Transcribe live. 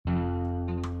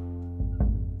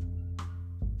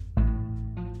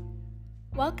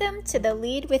Welcome to the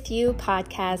Lead With You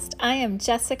podcast. I am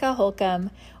Jessica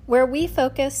Holcomb, where we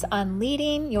focus on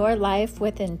leading your life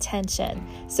with intention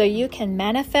so you can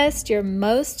manifest your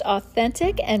most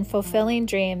authentic and fulfilling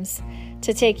dreams.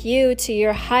 To take you to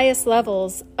your highest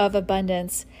levels of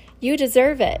abundance, you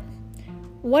deserve it.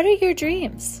 What are your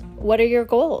dreams? What are your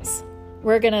goals?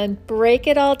 We're going to break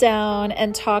it all down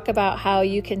and talk about how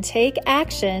you can take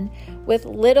action with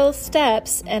little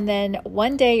steps, and then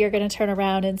one day you're going to turn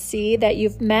around and see that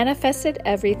you've manifested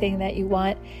everything that you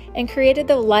want and created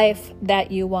the life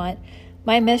that you want.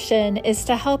 My mission is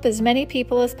to help as many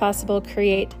people as possible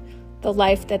create the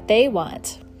life that they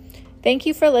want. Thank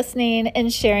you for listening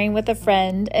and sharing with a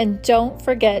friend, and don't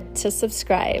forget to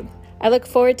subscribe. I look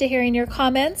forward to hearing your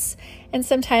comments, and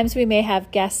sometimes we may have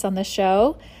guests on the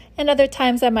show, and other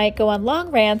times I might go on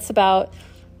long rants about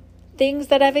things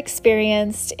that I've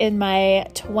experienced in my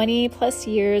 20 plus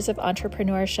years of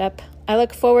entrepreneurship. I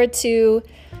look forward to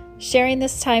sharing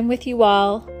this time with you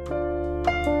all.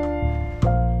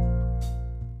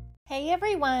 Hey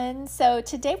everyone. So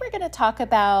today we're going to talk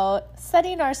about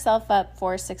setting ourselves up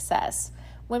for success.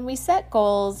 When we set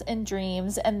goals and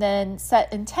dreams and then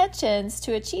set intentions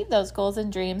to achieve those goals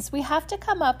and dreams, we have to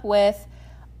come up with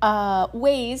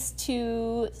ways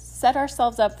to set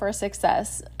ourselves up for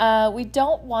success. We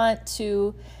don't want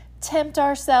to tempt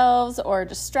ourselves or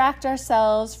distract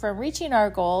ourselves from reaching our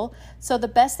goal. So the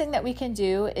best thing that we can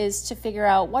do is to figure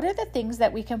out what are the things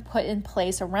that we can put in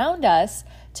place around us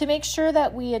to make sure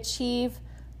that we achieve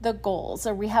the goals,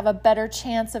 or we have a better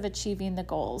chance of achieving the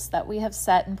goals that we have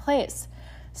set in place.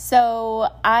 So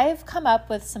I've come up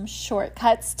with some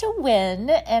shortcuts to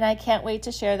win, and I can't wait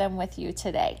to share them with you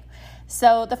today.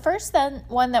 So the first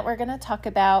one that we're going to talk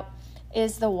about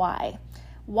is the why.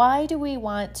 Why do we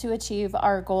want to achieve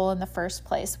our goal in the first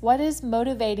place? What is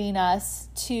motivating us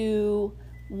to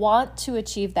want to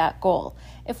achieve that goal?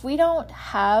 If we don't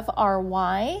have our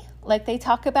why, like they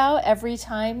talk about every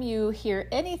time you hear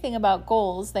anything about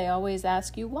goals, they always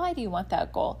ask you, why do you want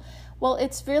that goal? Well,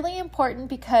 it's really important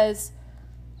because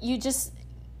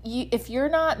if you're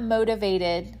not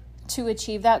motivated to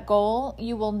achieve that goal,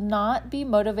 you will not be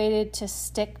motivated to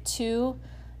stick to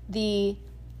the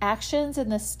actions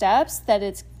and the steps that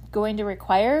it's going to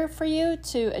require for you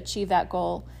to achieve that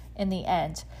goal in the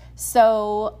end.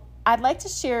 So I'd like to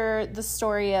share the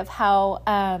story of how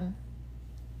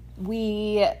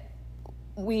we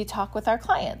talk with our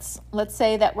clients. Let's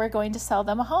say that we're going to sell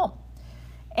them a home,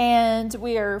 and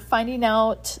we are finding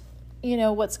out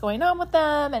what's going on with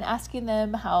them and asking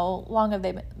them how long have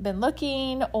they been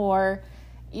looking, or,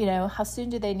 how soon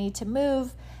do they need to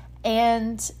move.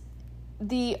 And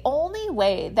the only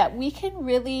way that we can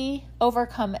really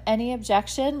overcome any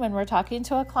objection when we're talking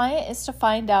to a client is to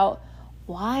find out,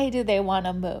 why do they want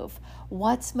to move?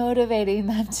 What's motivating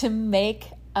them to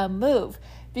make a move?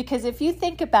 Because if you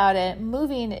think about it,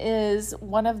 moving is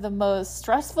one of the most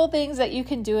stressful things that you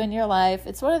can do in your life.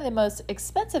 It's one of the most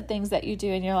expensive things that you do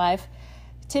in your life,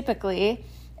 typically.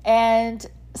 And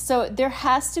so there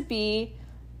has to be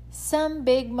some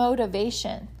big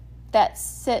motivation that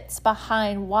sits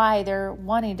behind why they're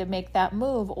wanting to make that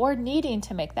move or needing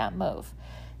to make that move.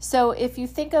 So if you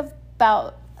think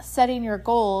about setting your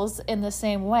goals in the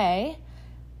same way,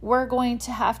 we're going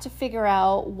to have to figure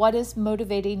out what is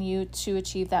motivating you to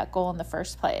achieve that goal in the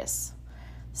first place.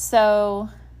 So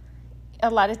a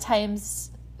lot of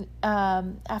times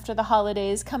after the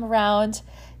holidays come around,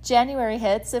 January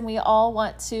hits and we all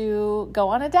want to go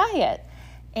on a diet.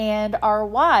 And our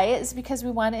why is because we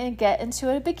want to get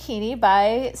into a bikini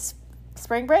by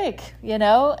spring break,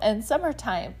 and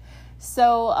summertime.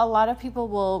 So a lot of people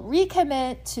will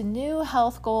recommit to new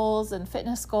health goals and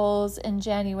fitness goals in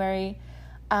January.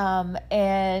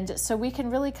 And so we can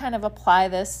really kind of apply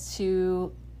this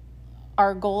to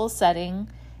our goal setting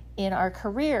in our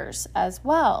careers as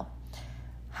well.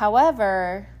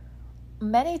 However,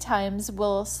 many times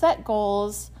we'll set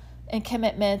goals and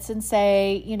commitments and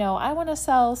say, I want to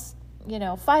sell,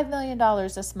 $5 million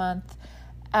this month,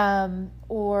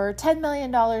 or $10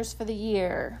 million for the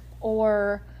year,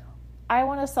 or I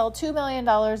want to sell $2 million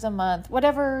a month,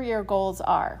 whatever your goals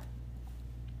are.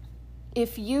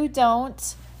 If you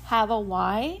don't have a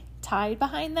why tied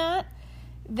behind that,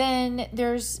 then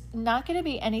there's not going to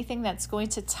be anything that's going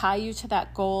to tie you to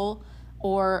that goal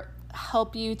or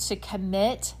help you to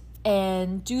commit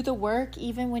and do the work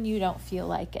even when you don't feel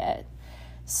like it.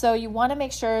 So you want to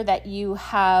make sure that you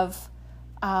have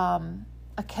a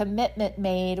commitment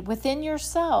made within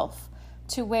yourself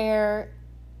to where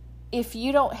if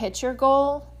you don't hit your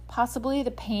goal, possibly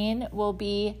the pain will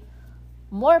be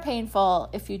more painful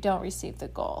if you don't receive the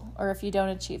goal or if you don't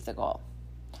achieve the goal.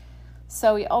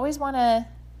 So we always want to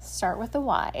start with the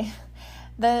why.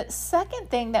 The second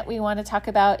thing that we want to talk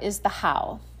about is the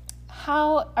how.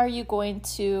 How are you going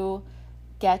to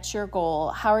get your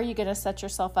goal? How are you going to set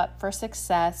yourself up for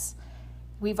success?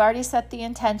 We've already set the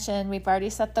intention. We've already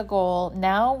set the goal.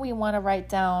 Now we want to write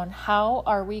down, how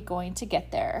are we going to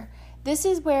get there? This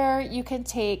is where you can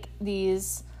take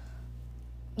these,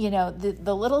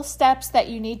 the little steps that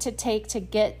you need to take to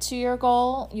get to your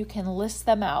goal. You can list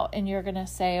them out and you're going to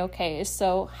say, okay,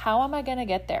 so how am I going to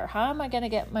get there? How am I going to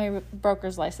get my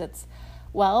broker's license?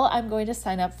 Well, I'm going to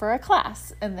sign up for a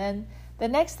class. And then the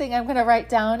next thing I'm going to write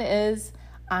down is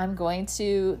I'm going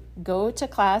to go to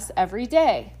class every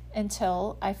day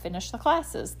until I finish the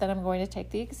classes. Then I'm going to take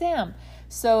the exam.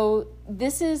 So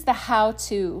this is the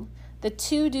how-to, the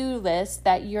to-do list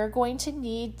that you're going to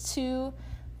need to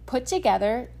put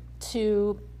together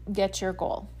to get your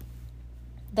goal.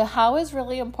 The how is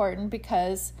really important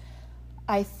because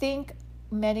I think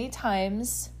many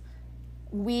times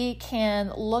we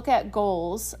can look at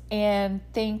goals and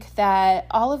think that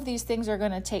all of these things are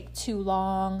going to take too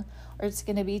long or it's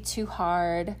going to be too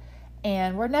hard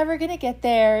and we're never going to get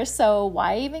there, so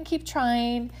why even keep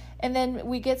trying? And then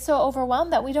we get so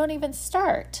overwhelmed that we don't even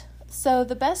start. So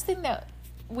the best thing that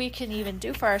we can even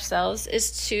do for ourselves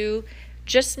is to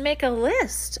just make a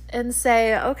list and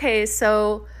say, okay,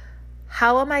 so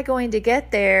how am I going to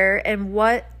get there and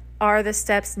what are the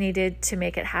steps needed to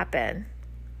make it happen?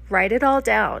 Write it all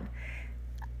down.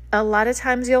 A lot of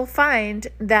times you'll find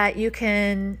that you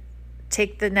can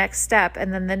take the next step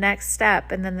and then the next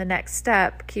step and then the next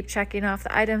step, keep checking off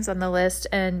the items on the list,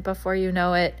 and before you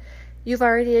know it, you've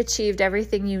already achieved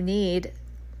everything you need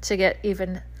to get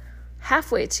even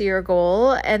halfway to your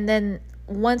goal. And then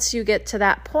once you get to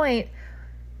that point,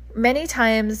 many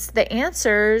times the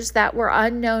answers that were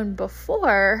unknown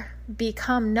before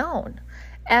become known.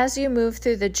 As you move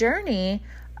through the journey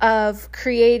of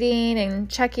creating and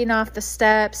checking off the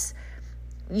steps,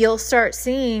 you'll start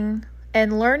seeing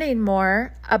and learning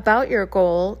more about your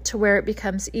goal to where it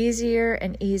becomes easier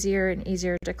and easier and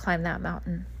easier to climb that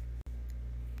mountain.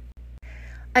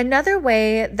 Another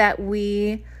way that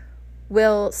we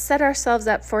will set ourselves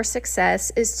up for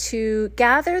success is to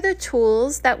gather the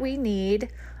tools that we need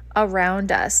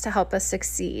around us to help us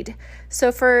succeed.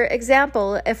 So for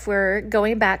example, if we're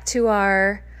going back to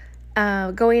our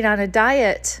going on a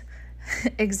diet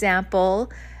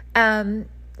example,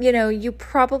 you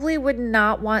probably would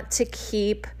not want to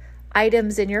keep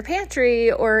items in your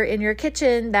pantry or in your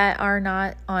kitchen that are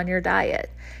not on your diet.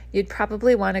 You'd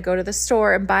probably want to go to the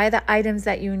store and buy the items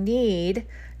that you need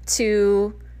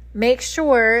to make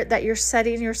sure that you're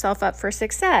setting yourself up for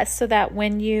success so that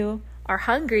when you are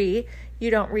hungry,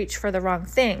 you don't reach for the wrong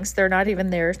things. They're not even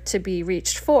there to be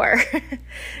reached for.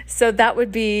 So that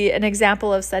would be an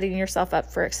example of setting yourself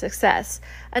up for success.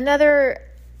 Another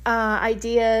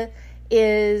idea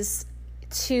is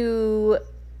to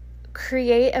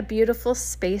create a beautiful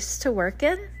space to work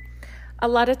in. A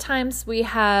lot of times we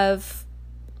have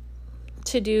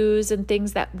to-dos and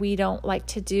things that we don't like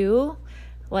to do,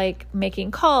 like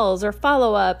making calls or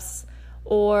follow-ups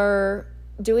or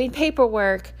doing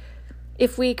paperwork.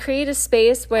 If we create a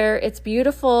space where it's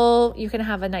beautiful, you can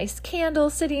have a nice candle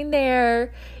sitting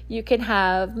there, you can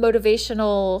have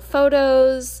motivational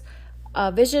photos,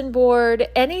 a vision board,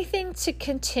 anything to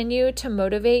continue to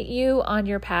motivate you on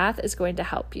your path is going to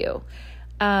help you.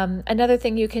 Another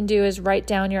thing you can do is write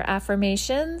down your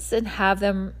affirmations and have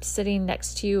them sitting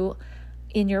next to you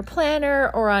in your planner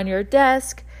or on your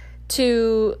desk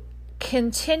to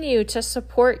continue to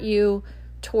support you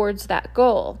towards that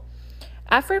goal.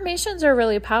 Affirmations are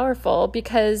really powerful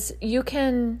because you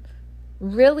can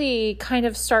really kind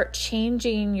of start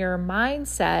changing your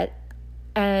mindset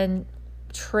and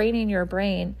training your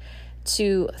brain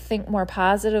to think more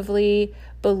positively,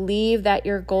 believe that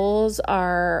your goals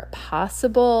are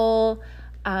possible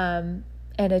and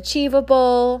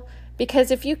achievable.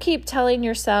 Because if you keep telling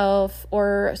yourself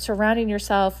or surrounding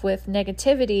yourself with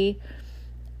negativity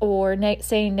or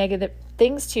saying negative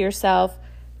things to yourself,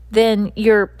 then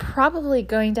you're probably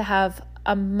going to have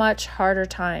a much harder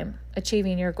time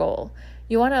achieving your goal.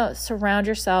 You want to surround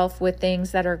yourself with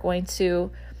things that are going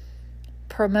to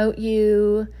promote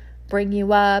you, bring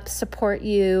you up, support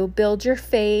you, build your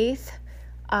faith,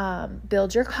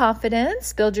 build your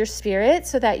confidence, build your spirit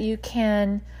so that you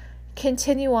can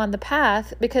continue on the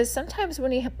path. Because sometimes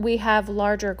when we have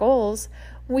larger goals,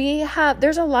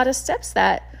 there's a lot of steps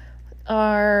that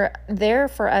are there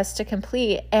for us to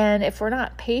complete. And if we're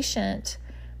not patient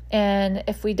and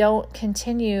if we don't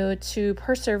continue to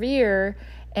persevere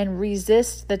and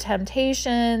resist the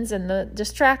temptations and the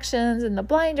distractions and the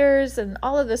blinders and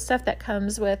all of the stuff that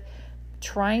comes with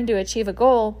trying to achieve a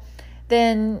goal,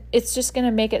 then it's just going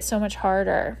to make it so much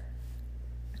harder.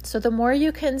 So the more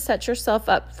you can set yourself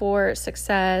up for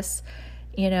success,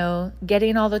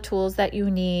 getting all the tools that you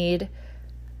need,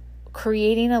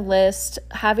 creating a list,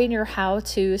 having your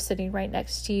how-to sitting right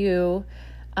next to you,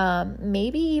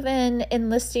 maybe even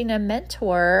enlisting a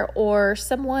mentor or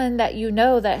someone that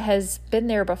that has been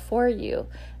there before you,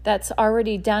 that's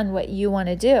already done what you want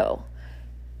to do.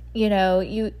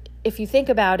 If you think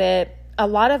about it, a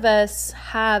lot of us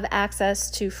have access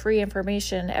to free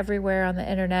information everywhere on the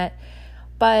internet,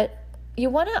 but you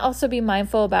want to also be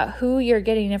mindful about who you're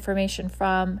getting information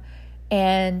from,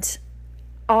 and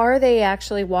are they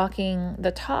actually walking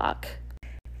the talk?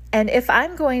 And if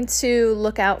I'm going to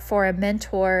look out for a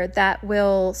mentor that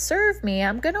will serve me,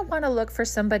 I'm going to want to look for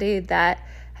somebody that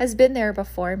has been there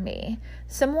before me,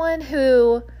 someone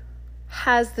who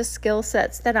has the skill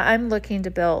sets that I'm looking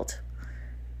to build.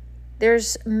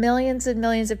 There's millions and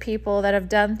millions of people that have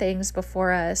done things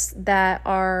before us that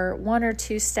are 1 or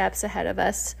 2 steps ahead of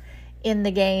us in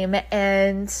the game.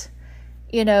 And,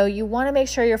 you want to make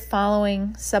sure you're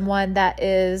following someone that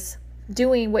is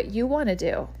doing what you want to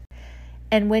do.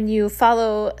 And when you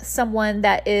follow someone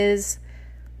that is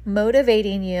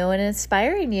motivating you and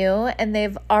inspiring you, and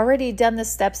they've already done the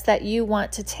steps that you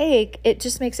want to take, it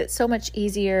just makes it so much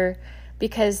easier,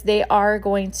 because they are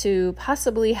going to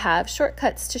possibly have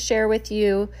shortcuts to share with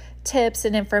you, tips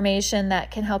and information that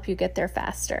can help you get there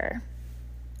faster.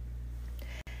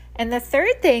 And the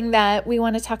third thing that we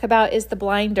want to talk about is the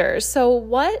blinders. So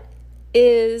what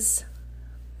is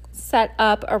set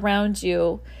up around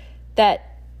you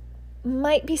that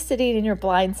might be sitting in your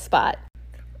blind spot?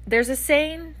 There's a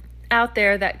saying out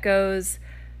there that goes,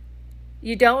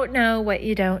 you don't know what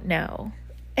you don't know.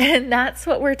 And that's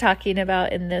what we're talking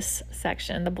about in this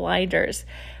section, the blinders.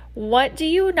 What do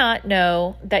you not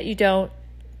know that you don't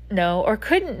know or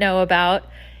couldn't know about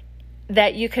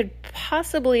that you could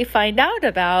possibly find out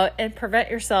about and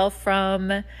prevent yourself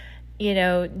from,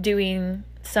 doing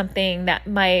something that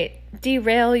might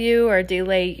derail you or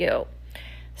delay you?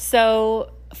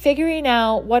 So figuring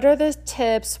out what are the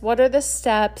tips, what are the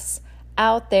steps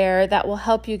out there that will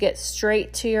help you get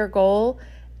straight to your goal,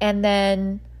 and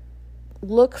then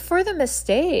look for the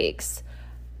mistakes.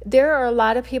 There are a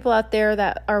lot of people out there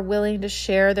that are willing to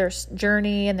share their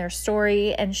journey and their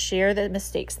story and share the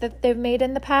mistakes that they've made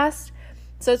in the past.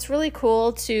 So it's really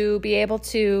cool to be able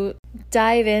to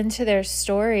dive into their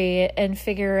story and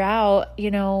figure out,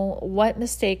 what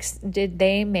mistakes did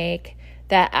they make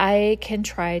that I can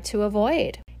try to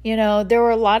avoid. There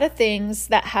were a lot of things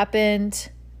that happened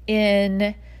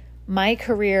in my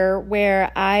career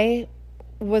where I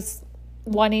was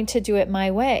wanting to do it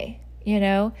my way.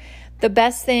 The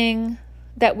best thing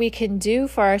that we can do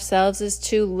for ourselves is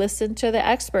to listen to the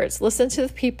experts, listen to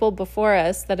the people before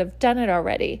us that have done it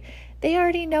already. They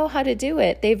already know how to do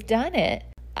it. They've done it.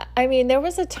 There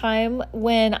was a time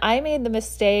when I made the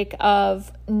mistake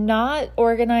of not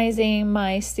organizing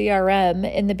my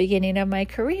CRM in the beginning of my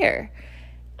career.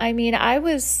 I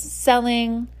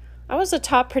was a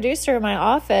top producer in my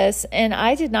office, and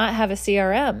I did not have a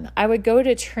CRM. I would go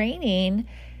to training,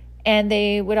 and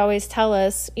they would always tell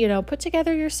us, put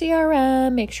together your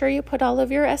CRM, make sure you put all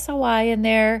of your SOI in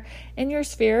there and your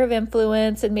sphere of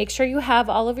influence, and make sure you have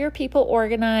all of your people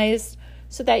organized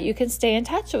so that you can stay in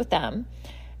touch with them.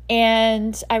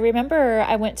 And I remember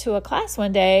I went to a class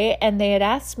one day, and they had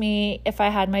asked me if I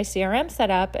had my CRM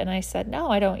set up, and I said, no,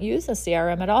 I don't use a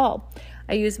CRM at all.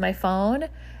 I use my phone,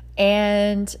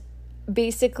 and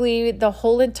basically the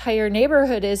whole entire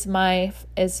neighborhood is my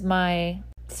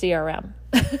CRM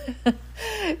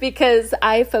because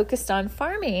I focused on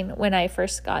farming when I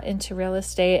first got into real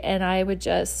estate, and I would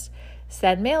just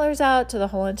send mailers out to the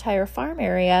whole entire farm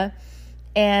area.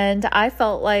 And I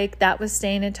felt like that was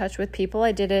staying in touch with people.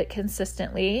 I did it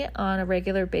consistently on a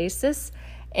regular basis,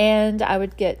 and I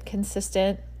would get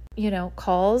consistent,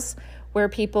 calls where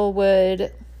people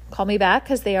would call me back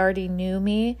because they already knew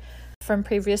me from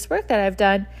previous work that I've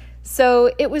done.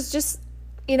 So it was just,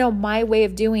 my way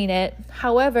of doing it.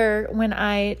 However, when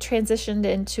I transitioned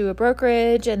into a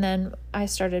brokerage, and then I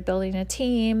started building a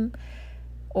team,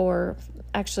 or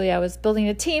actually I was building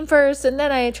a team first, and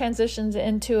then I transitioned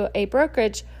into a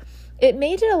brokerage, it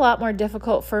made it a lot more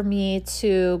difficult for me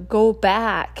to go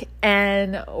back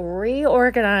and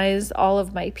reorganize all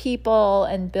of my people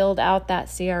and build out that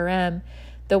CRM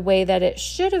the way that it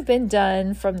should have been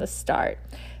done from the start.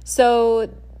 So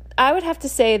I would have to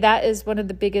say that is one of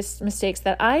the biggest mistakes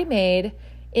that I made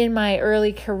in my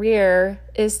early career,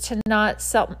 is to not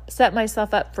set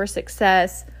myself up for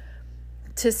success,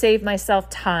 to save myself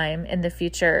time in the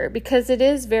future, because it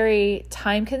is very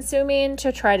time consuming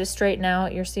to try to straighten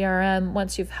out your CRM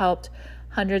once you've helped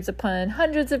hundreds upon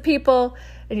hundreds of people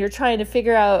and you're trying to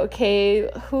figure out, okay,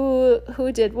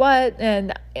 who did what.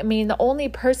 And I mean, the only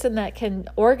person that can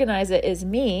organize it is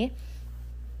me.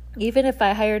 Even if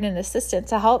I hired an assistant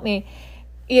to help me,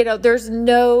 there's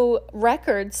no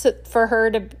records for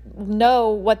her to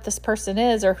know what this person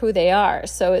is or who they are.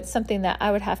 So it's something that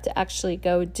I would have to actually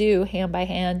go do hand by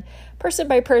hand, person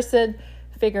by person,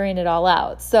 figuring it all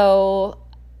out. So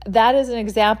that is an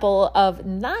example of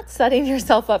not setting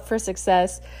yourself up for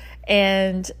success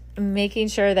and making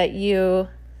sure that you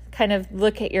kind of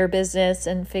look at your business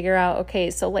and figure out,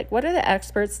 okay, so what are the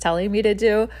experts telling me to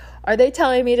do? Are they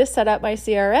telling me to set up my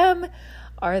CRM?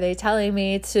 Are they telling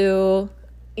me to,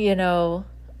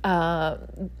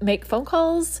 make phone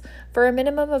calls for a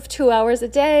minimum of 2 hours a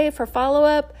day for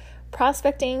follow-up,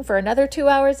 prospecting for another 2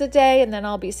 hours a day, and then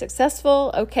I'll be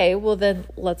successful? Okay, well then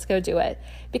let's go do it.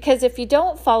 Because if you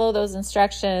don't follow those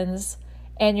instructions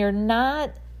and you're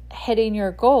not hitting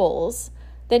your goals,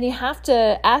 then you have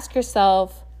to ask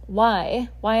yourself, why?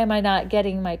 Why am I not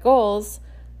getting my goals?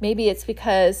 Maybe it's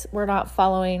because we're not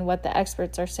following what the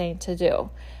experts are saying to do.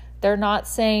 They're not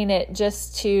saying it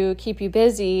just to keep you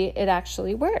busy. It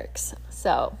actually works.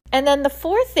 And then the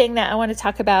fourth thing that I want to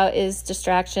talk about is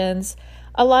distractions.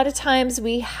 A lot of times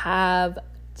we have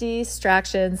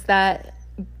distractions that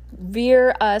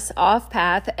veer us off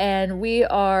path and we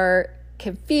are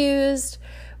confused.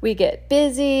 We get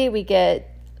busy. We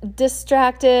get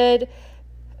distracted.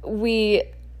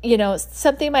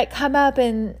 Something might come up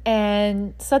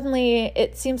and suddenly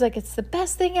it seems like it's the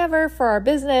best thing ever for our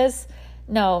business.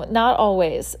 No, not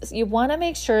always. You want to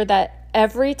make sure that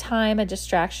every time a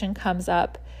distraction comes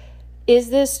up, is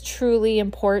this truly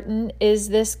important? Is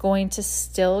this going to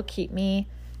still keep me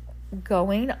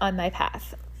going on my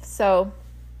path? So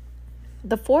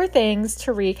the 4 things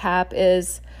to recap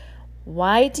is,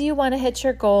 why do you want to hit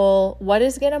your goal? What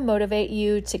is going to motivate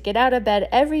you to get out of bed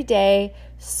every day,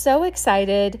 so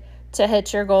excited to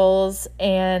hit your goals?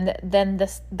 And then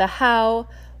the how.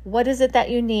 What is it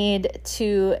that you need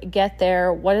to get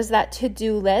there? What is that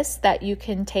to-do list that you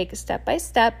can take step by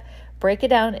step, break it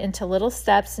down into little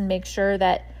steps and make sure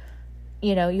that,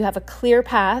 you have a clear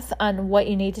path on what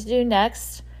you need to do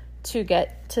next to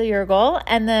get to your goal?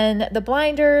 And then the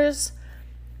blinders,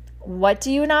 what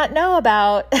do you not know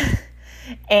about?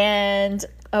 And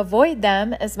avoid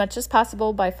them as much as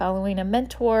possible by following a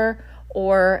mentor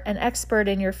or an expert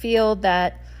in your field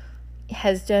that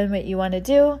has done what you want to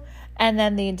do. And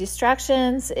then the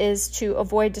distractions is to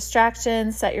avoid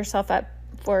distractions, set yourself up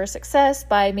for success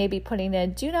by maybe putting a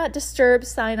do not disturb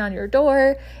sign on your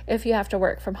door if you have to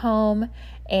work from home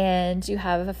and you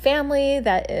have a family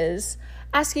that is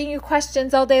asking you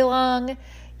questions all day long.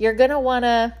 You're going to want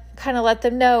to kind of let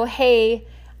them know, hey,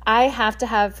 I have to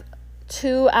have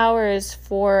 2 hours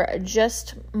for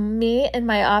just me in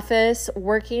my office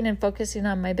working and focusing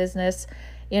on my business.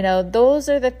 Those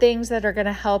are the things that are going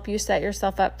to help you set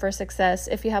yourself up for success.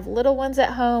 If you have little ones at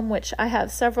home, which I have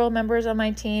several members on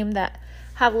my team that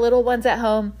have little ones at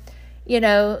home,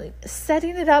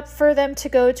 setting it up for them to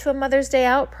go to a Mother's Day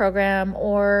Out program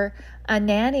or a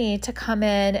nanny to come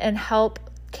in and help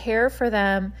care for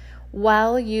them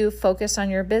while you focus on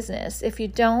your business. If you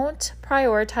don't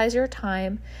prioritize your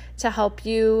time to help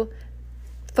you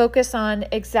focus on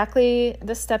exactly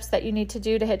the steps that you need to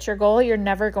do to hit your goal, you're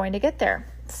never going to get there.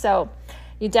 So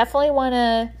you definitely want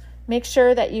to make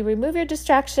sure that you remove your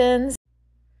distractions.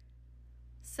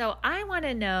 So I want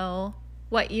to know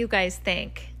what you guys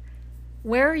think.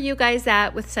 Where are you guys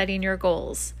at with setting your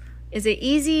goals? Is it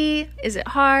easy? Is it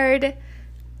hard?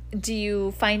 Do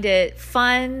you find it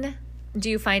fun? Do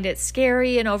you find it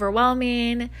scary and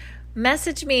overwhelming?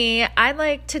 Message me. I'd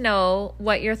like to know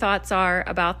what your thoughts are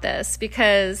about this,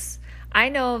 because I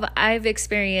know I've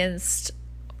experienced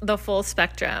the full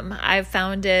spectrum. I've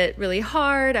found it really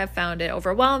hard. I've found it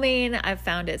overwhelming. I've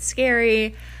found it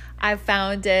scary. I've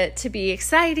found it to be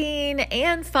exciting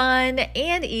and fun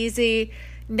and easy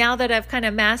now that I've kind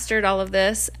of mastered all of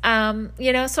this. So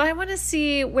I want to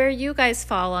see where you guys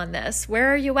fall on this.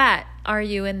 Where are you at? Are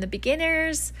you in the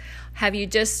beginners? Have you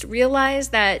just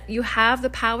realized that you have the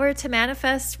power to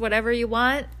manifest whatever you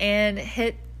want and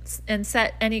hit and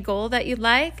set any goal that you'd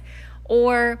like?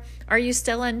 Or are you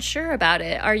still unsure about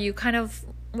it? Are you kind of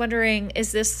wondering,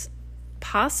 is this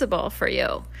possible for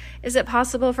you? Is it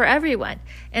possible for everyone?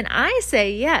 And I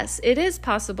say, yes, it is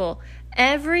possible.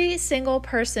 Every single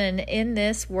person in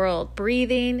this world,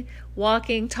 breathing,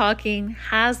 walking, talking,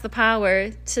 has the power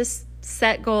to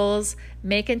set goals,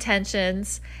 make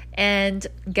intentions, and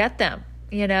get them.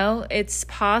 It's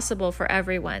possible for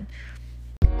everyone.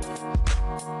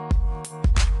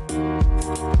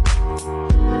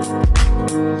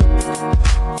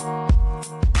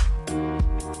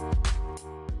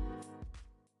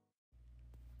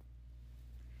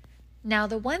 Now,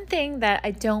 the one thing that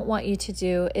I don't want you to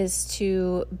do is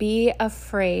to be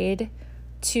afraid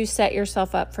to set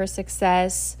yourself up for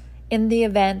success in the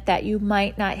event that you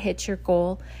might not hit your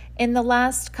goal. In the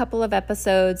last couple of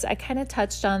episodes, I kind of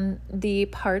touched on the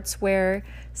parts where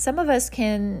some of us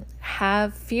can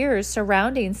have fears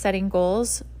surrounding setting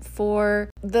goals for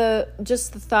the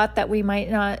thought that we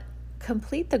might not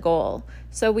complete the goal,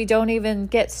 so we don't even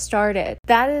get started.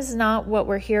 That is not what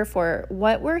we're here for.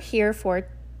 What we're here for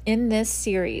in this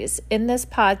series, in this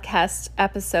podcast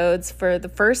episodes for the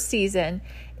first season,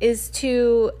 is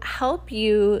to help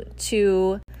you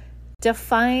to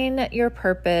define your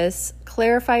purpose,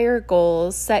 clarify your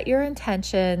goals, set your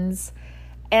intentions,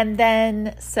 and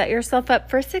then set yourself up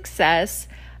for success.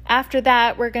 After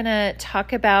that, we're going to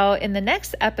talk about in the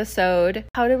next episode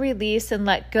how to release and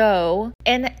let go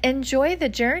and enjoy the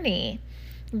journey.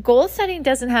 Goal setting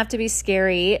doesn't have to be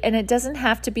scary, and it doesn't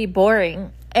have to be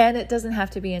boring, and it doesn't have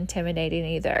to be intimidating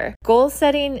either. Goal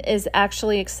setting is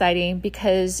actually exciting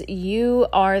because you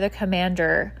are the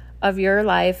commander of your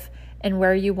life and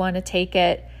where you want to take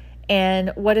it.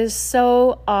 And what is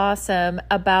so awesome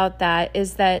about that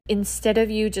is that instead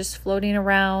of you just floating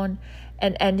around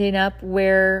and ending up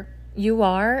where you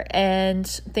are and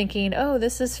thinking, oh,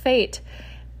 this is fate,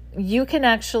 you can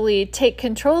actually take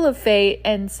control of fate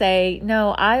and say,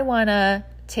 no, I want to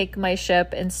take my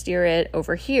ship and steer it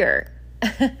over here.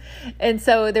 And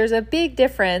so there's a big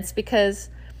difference, because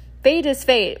fate is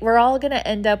fate. We're all going to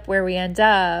end up where we end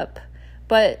up.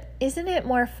 But isn't it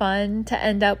more fun to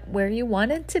end up where you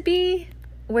wanted to be,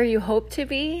 where you hope to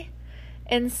be,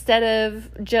 instead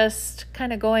of just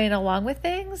kind of going along with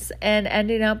things and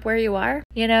ending up where you are?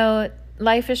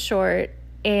 Life is short,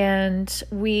 and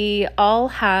we all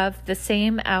have the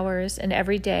same hours in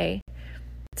every day.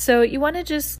 So you want to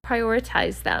just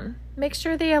prioritize them. Make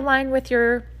sure they align with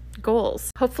your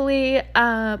goals. Hopefully,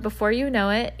 before you know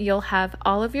it, you'll have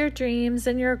all of your dreams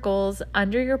and your goals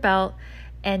under your belt,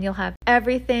 and you'll have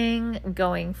everything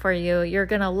going for you. You're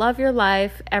going to love your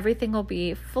life. Everything will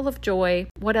be full of joy.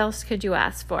 What else could you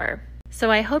ask for?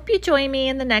 So I hope you join me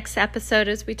in the next episode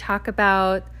as we talk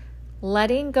about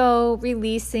letting go,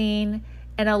 releasing,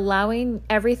 and allowing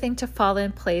everything to fall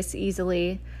in place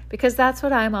easily, because that's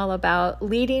what I'm all about.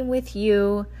 Leading with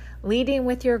you, leading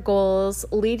with your goals,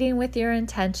 leading with your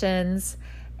intentions,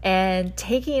 and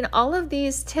taking all of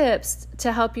these tips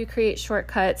to help you create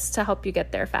shortcuts to help you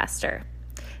get there faster.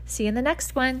 See you in the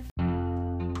next one.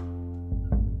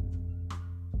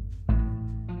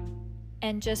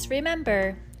 And just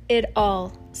remember, it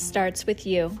all starts with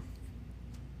you.